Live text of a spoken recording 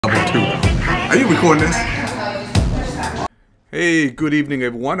Are you recording this? Hey, good evening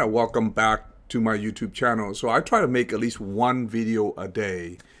everyone, and welcome back to my YouTube channel. So I try to make at least one video a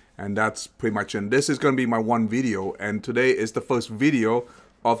day, and that's pretty much it. This is going to be my one video, and today is the first video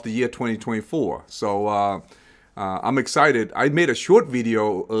of the year 2024. So I'm excited. I made a short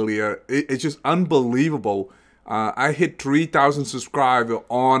video earlier. It's just unbelievable. I hit 3,000 subscribers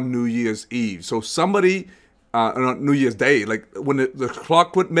on New Year's Eve. So somebody, on New Year's Day, like when the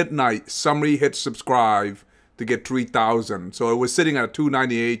clock went midnight, somebody hit subscribe to get 3,000. So it was sitting at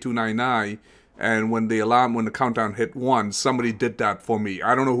 298, 299. And when the countdown hit 1, somebody did that for me.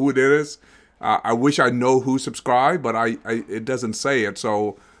 I don't know who it is. I wish I know who subscribed, but it doesn't say it.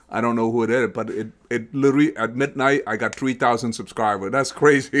 So I don't know who it is, but it literally at midnight, I got 3,000 subscribers. That's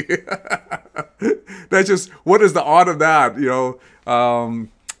crazy. That's just, what is the art of that, you know?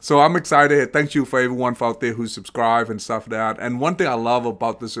 So I'm excited. Thank you for everyone out there who subscribe and stuff like that. And one thing I love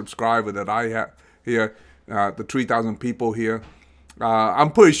about the subscriber that I have here, the 3,000 people here, I'm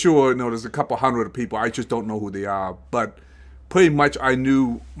pretty sure, you know, there's a couple hundred people. I just don't know who they are, but pretty much I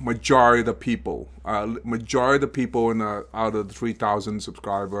knew majority of the people. Majority of the people out of the 3,000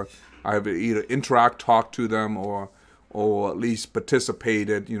 subscribers, I have either talked to them, or at least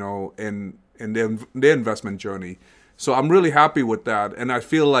participated, you know, in their investment journey. So I'm really happy with that, and I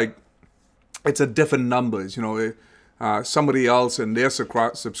feel like it's a different numbers, you know. Somebody else and their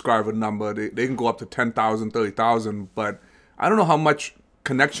subscriber number, they can go up to 10,000, 30,000, but I don't know how much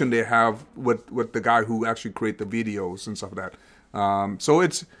connection they have with the guy who actually create the videos and stuff like that. So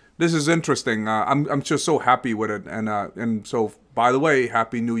this is interesting. I'm just so happy with it, and so by the way,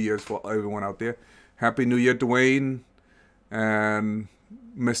 Happy New Year's for everyone out there. Happy New Year, Dwayne, and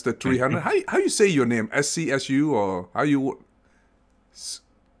Mr. 300. How you say your name? SCSU, or how you?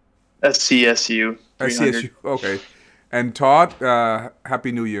 SCSU. SCSU. Okay. And Todd,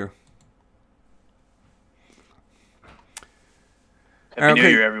 Happy New Year. Happy New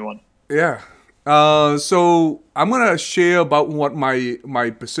Year, everyone. Yeah. So I'm gonna share about what my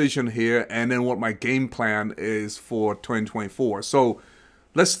position here, and then what my game plan is for 2024. So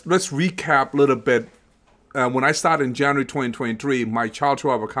let's recap a little bit. When I started in January 2023, my Charles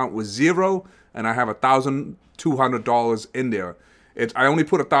Schwab account was 0, and I have $1,200 in there. I only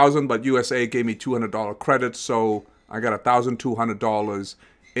put 1,000, but USA gave me $200 credit, so I got $1,200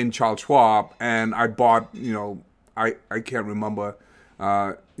 in Charles Schwab, and I bought, you know, I can't remember,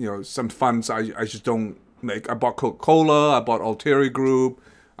 you know, some funds I just don't make. I bought Coca-Cola, I bought Alteri Group,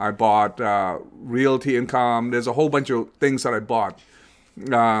 I bought Realty Income. There's a whole bunch of things that I bought,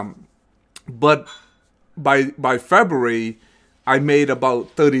 but by February, I made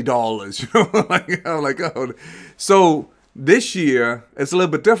about $30. You know, like oh. So this year it's a little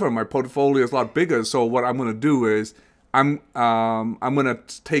bit different. My portfolio is a lot bigger. So what I'm gonna do is I'm gonna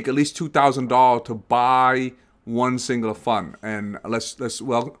take at least $2,000 to buy one single fund. And first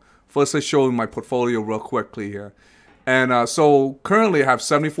let's show you my portfolio real quickly here. And so currently I have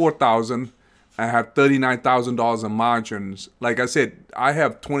 $74,000. I have $39,000 in margins. Like I said, I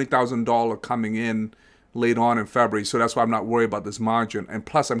have $20,000 coming in later on in February, so that's why I'm not worried about this margin. And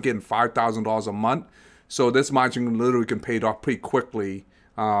plus, I'm getting $5,000 a month, so this margin literally can pay it off pretty quickly.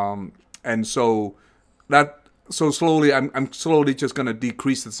 And so slowly, I'm slowly just gonna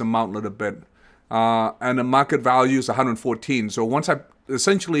decrease this amount a little bit. And the market value is 114. So once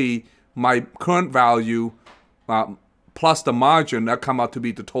essentially my current value plus the margin, that come out to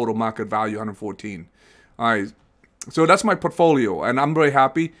be the total market value, 114. All right, so that's my portfolio, and I'm very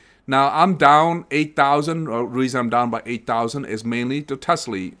happy. Now I'm down 8,000. The reason I'm down by 8,000 is mainly to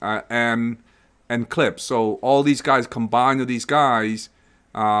Tesla and Clips. So all these guys combined with these guys,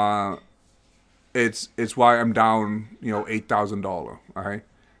 it's why I'm down, you know, $8,000. All right,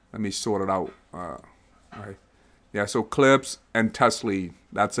 let me sort it out. All right, yeah. So Clips and Tesla,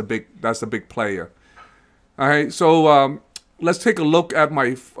 that's a big player. All right, so let's take a look at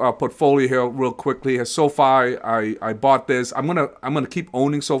my portfolio here real quickly. As SoFi, I bought this. I'm gonna keep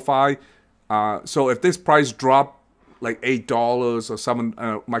owning SoFi. So if this price drop like $8 or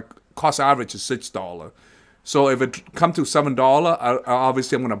 $7, my cost average is $6. So if it come to $7,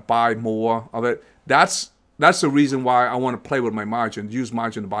 obviously I'm gonna buy more of it. That's the reason why I want to play with my margin, use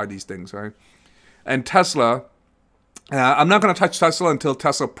margin to buy these things, right? And Tesla, I'm not gonna touch Tesla until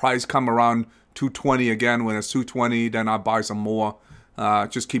Tesla price come around 220 again. When it's 220, then I'll buy some more.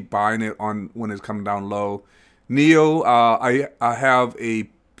 Just keep buying it on when it's coming down low. NEO, I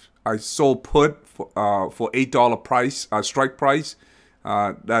sold put for $8 price, strike price,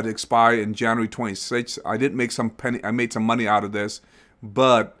 that expired in January 26th. I did make I made some money out of this,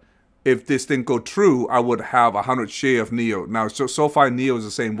 but if this didn't go true, I would have 100 share of NEO. Now, so SoFi NEO is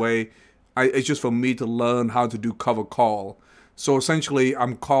the same way. it's just for me to learn how to do cover call. So essentially,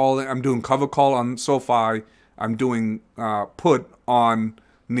 I'm doing cover call on SoFi. I'm doing put on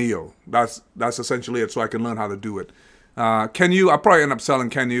Neo. That's essentially it. So I can learn how to do it. KENVUE, I'll probably end up selling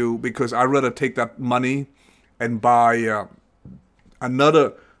KENVUE because I'd rather take that money and buy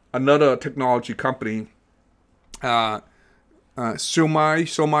another technology company,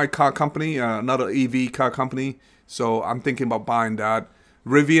 Semi car company, another EV car company. So I'm thinking about buying that.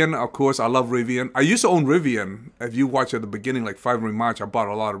 Rivian, of course, I love Rivian. I used to own Rivian. If you watch at the beginning, like February, March, I bought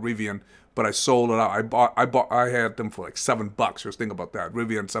a lot of Rivian, but I sold it out. I had them for like $7. Just think about that.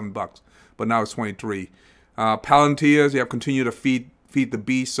 Rivian, $7, but now it's 23. Palantirs, you have continue to feed the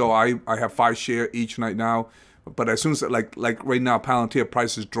beast. So I have 5 shares each right now. But as soon as like right now, Palantir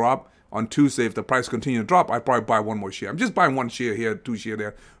prices drop on Tuesday. If the price continue to drop, I probably buy 1 more share. I'm just buying 1 share here, 2 share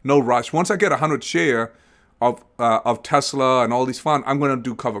there. No rush. Once I get 100 share of Tesla and all these funds, I'm gonna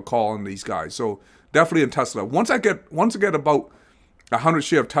do cover call on these guys. So definitely in Tesla. Once I get about 100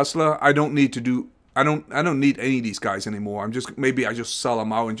 share of Tesla, I don't need any of these guys anymore. Maybe I just sell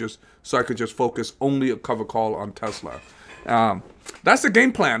them out and so I could just focus only a cover call on Tesla. That's the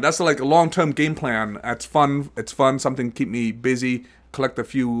game plan. That's like a long-term game plan. It's fun. It's fun. Something to keep me busy. Collect a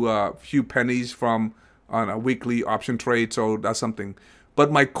few pennies on a weekly option trade. So that's something.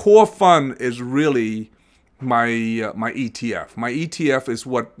 But my core fund is really my ETF. My ETF is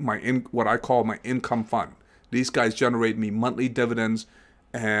what I call my income fund. These guys generate me monthly dividends,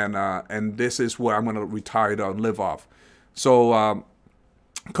 and this is where I'm going to retire to live off. So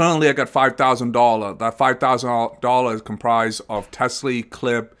currently I got $5,000. That $5,000 is comprised of TSLA,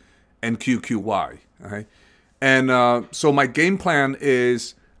 CLIP, and QQY. Okay, and so my game plan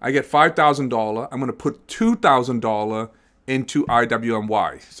is I get $5,000. I'm going to put $2,000 into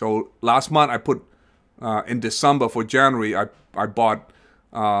IWMY. So last month I put in December for January, I bought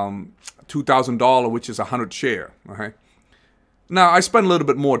 $2,000, which is 100 share. Okay. Now I spent a little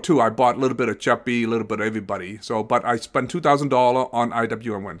bit more too. I bought a little bit of JEPY, a little bit of everybody. So, but I spent $2,000 on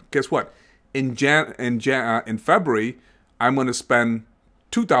IWM1. Guess what? In February, I'm going to spend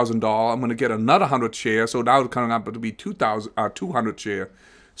 $2,000. I'm going to get another 100 share. So that would come up to be 200 share.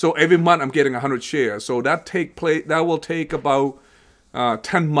 So every month I'm getting 100 shares. So that will take about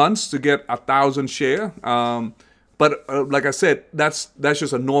 10 months to get 1,000 share. But like I said, that's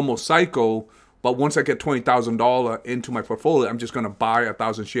just a normal cycle. But once I get $20,000 into my portfolio, I'm just going to buy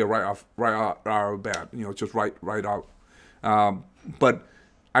 1,000 share right out of the bat. You know, just right out. But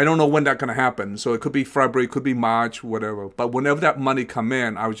I don't know when that's going to happen. So it could be February, it could be March, whatever. But whenever that money come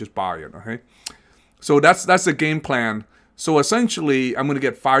in, I would just buy it. Okay. So that's the game plan. So essentially, I'm going to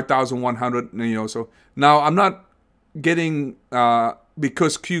get 5,100. You know, so now I'm not getting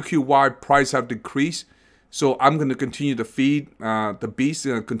because QQY price have decreased. So I'm going to continue to feed the beast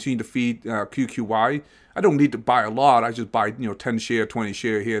and continue to feed QQY. I don't need to buy a lot. I just buy 10 share, 20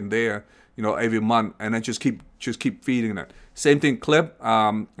 share here and there, every month, and I just keep feeding it. Same thing, CLIP.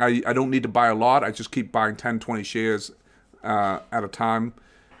 I don't need to buy a lot. I just keep buying 10, 20 shares at a time.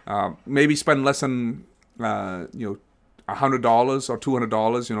 Maybe spend less than $100 or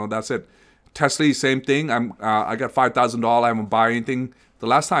 $200. That's it. Tesla, same thing. I got $5,000. I haven't bought anything. The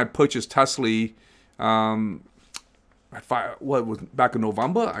last time I purchased Tesla, what was back in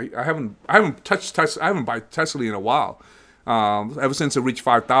November? I haven't touched Tesla. I haven't bought Tesla in a while. Ever since it reached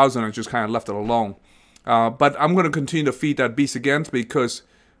 5,000, I just kind of left it alone. But I'm going to continue to feed that beast again because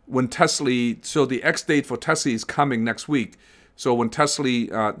when Tesla, so the X date for Tesla is coming next week. So when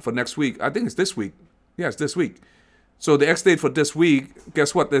Tesla for next week, I think it's this week. Yeah, it's this week. So the X date for this week,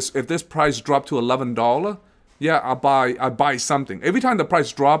 guess what? If this price dropped to $11, yeah, I'll buy something. Every time the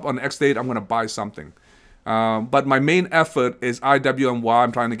price drop on the X date, I'm going to buy something. But my main effort is IWMY.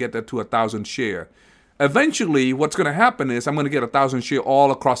 I'm trying to get that to 1,000 share. Eventually, what's going to happen is I'm going to get 1,000 share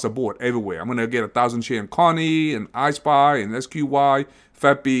all across the board, everywhere. I'm going to get 1,000 share in Connie and iSpy and SQY,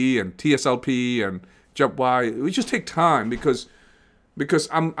 FEPI and TSLP and JEPY. It just take time because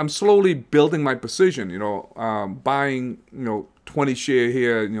I'm slowly building my position. Buying 20 share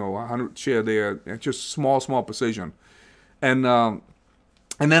here, 100 share there. It's just small position, and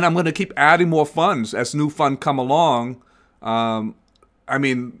then I'm going to keep adding more funds as new funds come along. I'm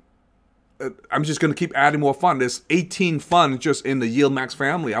just going to keep adding more funds. There's 18 funds just in the Yield Max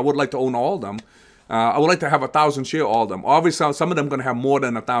family. I would like to own all of them. I would like to have 1,000 share all of them. Obviously, some of them are going to have more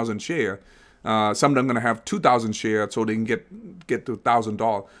than 1,000 share. Some of them are going to have 2,000 shares so they can get to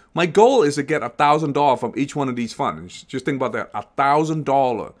 $1,000. My goal is to get $1,000 from each one of these funds. Just think about that,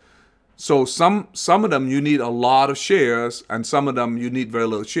 $1,000. So some of them you need a lot of shares, and some of them you need very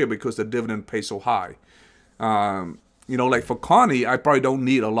little share because the dividend pays so high. You know, like for Connie, I probably don't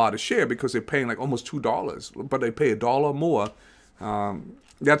need a lot of share because they're paying like almost $2, but they pay $1 more.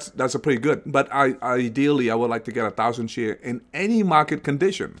 That's a pretty good. But ideally, I would like to get 1,000 share in any market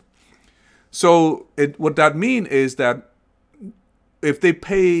condition. So what that means is that if they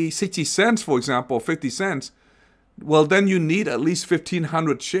pay 60 cents, for example, 50 cents, well, then you need at least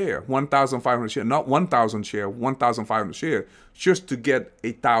 1,500 share, 1,500 share, not 1,000 share, 1,500 share, just to get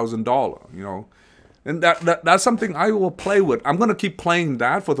 $1,000, you know. And that's something I will play with. I'm going to keep playing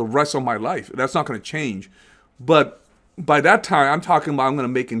that for the rest of my life. That's not going to change. But by that time, I'm talking about I'm going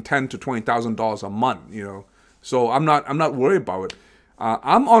to making $10,000 to $20,000 a month, you know. So I'm not worried about it.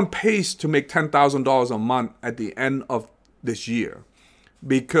 I'm on pace to make $10,000 a month at the end of this year,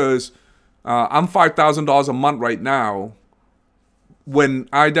 because I'm $5,000 a month right now. When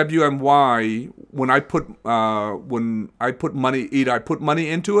IWMY, when I put money, either I put money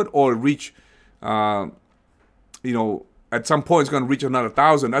into it or reach, you know, at some point it's going to reach another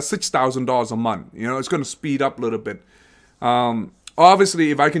 1,000. That's $6,000 a month. You know, it's going to speed up a little bit. Obviously,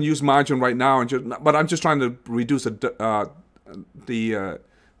 if I can use margin right now, but I'm just trying to reduce the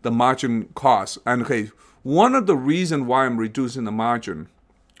margin cost. And okay, one of the reasons why I'm reducing the margin,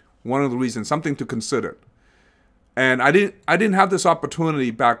 one of the reasons, something to consider. And I didn't have this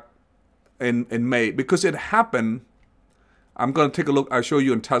opportunity back in May because it happened. I'm going to take a look. I'll show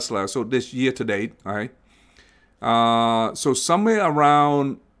you in Tesla. So this year to date, all right. So somewhere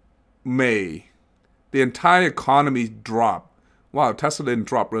around May, the entire economy dropped. Wow, Tesla didn't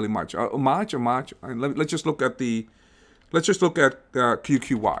drop really much. March. Let's just look at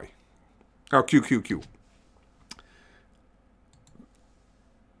QQY, QQQ.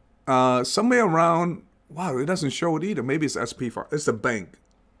 Somewhere around, wow, it doesn't show it either. Maybe it's SP5. It's the bank.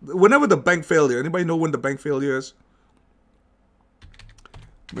 Whenever the bank failure, anybody know when the bank failure is?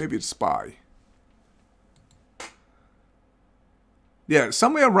 Maybe it's SPY. Yeah,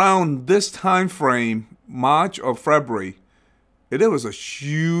 somewhere around this time frame, March or February, there was a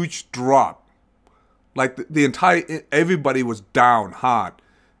huge drop. Like the entire, everybody was down hard.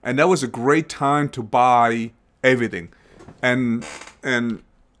 And that was a great time to buy everything. And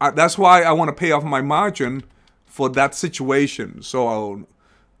that's why I want to pay off my margin for that situation. So,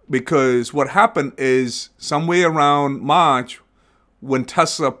 because what happened is somewhere around March, when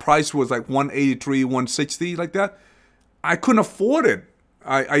Tesla price was like 183, 160, like that, I couldn't afford it.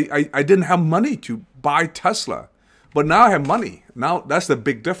 I didn't have money to buy Tesla. But now I have money. Now that's the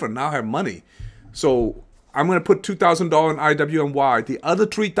big difference. Now I have money. So I'm going to put $2,000 in IWMY. The other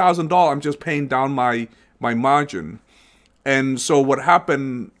 $3,000, I'm just paying down my margin. And so what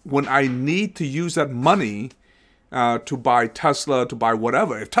happened when I need to use that money to buy Tesla, to buy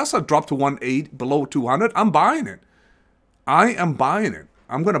whatever. If Tesla dropped to 180, below 200, I'm buying it. I am buying it.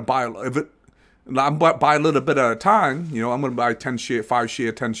 I'm going to buy it. I'm buy a little bit at a time. You know, I'm going to buy 10 share, 5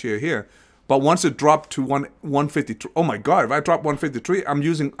 share, 10 share here. But once it dropped to 153, oh my God! If I drop 153, I'm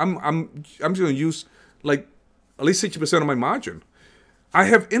going to use like at least 60% of my margin. I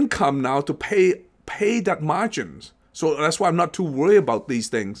have income now to pay that margins. So that's why I'm not too worried about these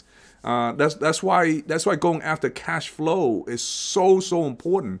things. That's why going after cash flow is so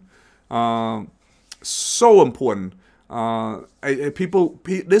important. So important.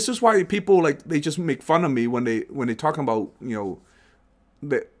 This is why people like they just make fun of me when they talk about, you know,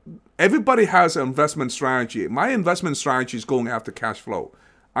 everybody has an investment strategy. My investment strategy is going after cash flow.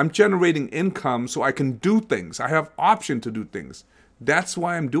 I'm generating income so I can do things. I have option to do things. That's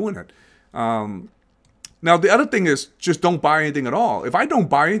why I'm doing it. Now the other thing is just don't buy anything at all. If I don't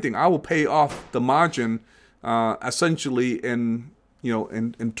buy anything, I will pay off the margin essentially in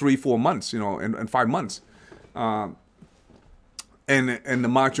 3-4 months, in 5 months. And the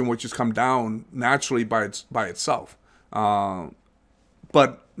margin will just come down naturally by itself.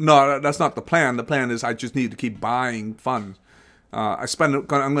 But no, that's not the plan. The plan is I just need to keep buying funds. I'm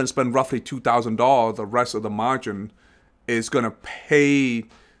going to spend roughly $2,000. The rest of the margin is going to pay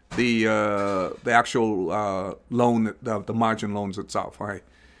the actual loan, the margin loans itself. Right?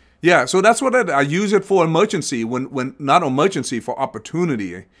 Yeah. So that's what I use it for. Emergency, when not emergency, for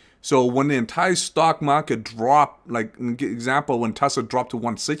opportunity. So when the entire stock market dropped, like example, when Tesla dropped to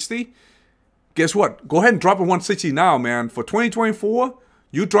 160, guess what? Go ahead and drop it 160 now, man. For 2024,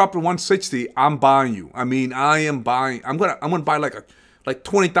 you drop to 160, I'm buying you. I mean, I am buying. I'm gonna buy like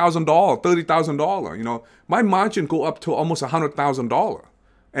 $20,000, $30,000. You know, my margin go up to almost $100,000,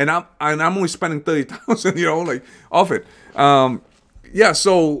 and I'm only spending $30,000. You know, like off it. Yeah.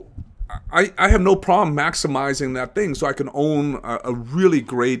 So I have no problem maximizing that thing, so I can own a really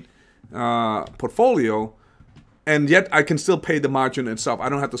great portfolio, and yet I can still pay the margin itself. I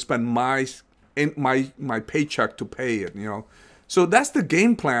don't have to spend my in my paycheck to pay it, you know. So that's the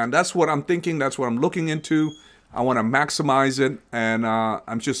game plan. That's what I'm thinking. That's what I'm looking into. I want to maximize it, and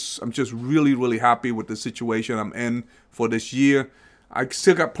I'm just really, really happy with the situation I'm in for this year. I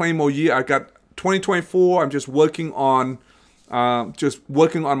still got plenty more year. I got 2024. I'm just working on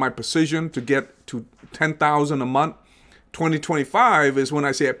my precision to get to 10,000 a month. 2025 is when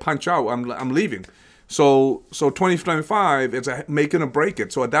I say I punch out. I'm leaving. So 2025 it's a make it or break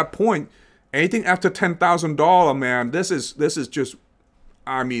it. So at that point, anything after $10,000, man, this is just,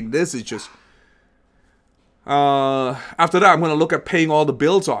 I mean, this is just. After that, I'm gonna look at paying all the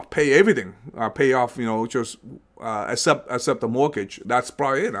bills off, pay everything, pay off, you know, just except the mortgage. That's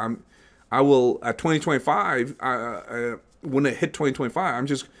probably it. I will at 2025. When it hit 2025,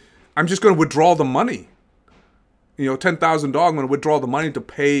 I'm just gonna withdraw the money. You know, $10,000. I'm gonna withdraw the money to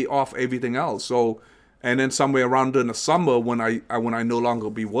pay off everything else. So, and then somewhere around in the summer when I no longer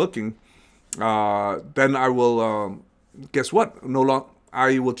be working, then I will. Guess what? No longer.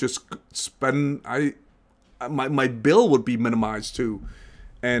 I will just spend. My bill would be minimized too,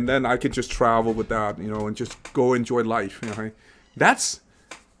 and then I could just travel with that, you know, and just go enjoy life. You know, that's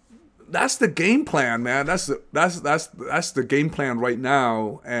the game plan, man. That's the game plan right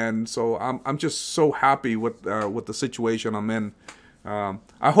now, and so I'm just so happy with the situation I'm in.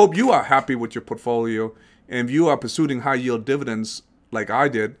 I hope you are happy with your portfolio, and if you are pursuing high yield dividends like I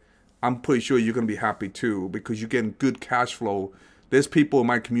did, I'm pretty sure you're gonna be happy too because you're getting good cash flow. There's people in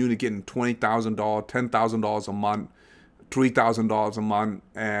my community getting $20,000, $10,000 a month, $3,000 a month,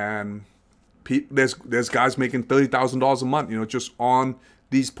 and there's guys making $30,000 a month, you know, just on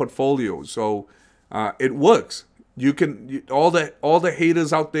these portfolios. So it works. All the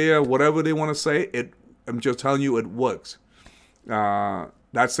haters out there, whatever they want to say, I'm just telling you, it works.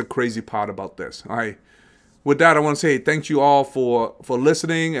 That's the crazy part about this. All right. With that, I want to say thank you all for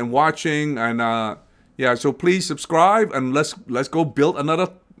listening and watching, and yeah, so please subscribe and let's go build another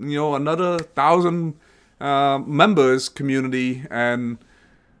 1,000 members community, and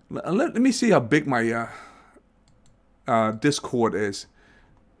let me see how big my Discord is.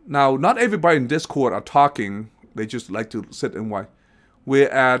 Now, not everybody in Discord are talking; they just like to sit and watch.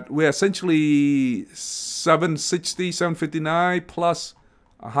 We're essentially 760, 759 plus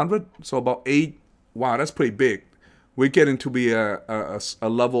 100, so about 8. Wow, that's pretty big. We're getting to be a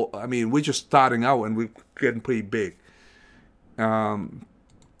level. I mean, we're just starting out and we're getting pretty big.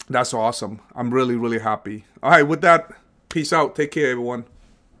 That's awesome. I'm really, really happy. All right, with that, peace out. Take care, everyone.